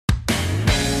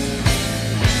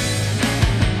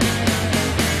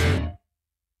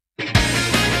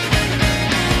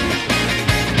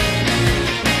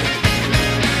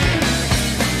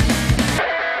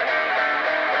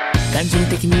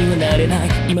的にはなれない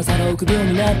今更臆病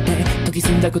になって時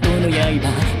澄んだことの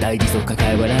刃大事そう抱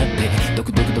え笑ってド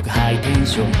クドクドクハイテン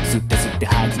ション吸って吸って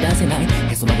吐き出せない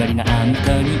へそ曲がりなあん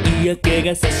たに嫌気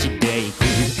がさしていく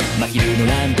真昼の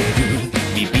ランデブー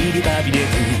ビビリバビレ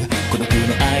ブ孤独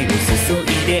の愛を注い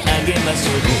であげまし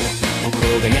ょう心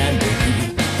が病んでい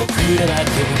く僕らは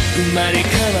今日生まれ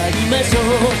変わりましょ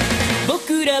う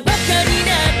僕らバカに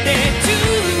なって宙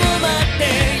を舞って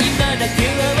今だけ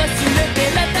は忘れて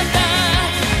ラタタ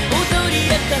踊り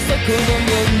明かそこの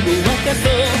夜を沸かそ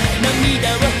う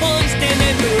涙はポイして眠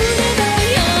れな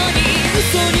いように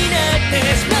嘘になって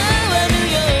しまわぬ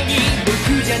ように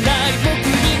僕じゃない僕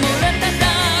にもラタタ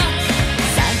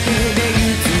最低で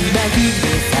憂鬱な日で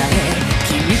さえ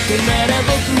君となら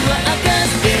僕は明か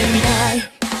してみた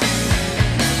い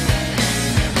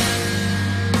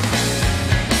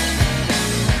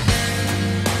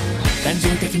感情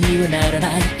的にはなら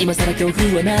ない今更恐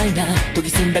怖はないな研ぎ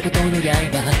澄んだことの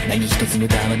刃何一つ無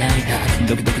駄はないか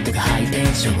ドクドクとかハイテン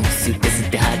ション吸って吸っ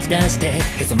て吐き出してへ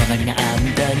そ曲がりなあん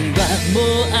たにはも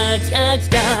う飽き飽き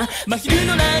た真昼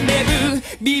のランデブ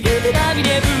ービビデバビ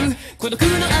デブ孤独の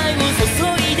愛を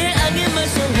注いであげま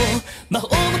しょう魔法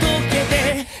も解け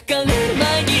て枯れる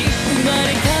前に生ま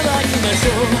れ変わりまし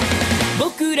ょう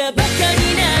僕らバカ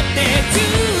になって宙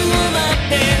を舞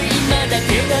って今だ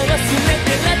けは忘れ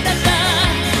てラタタ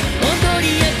踊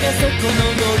り明かそこの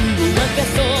夜を沸か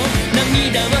そう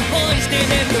涙はポイして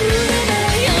ね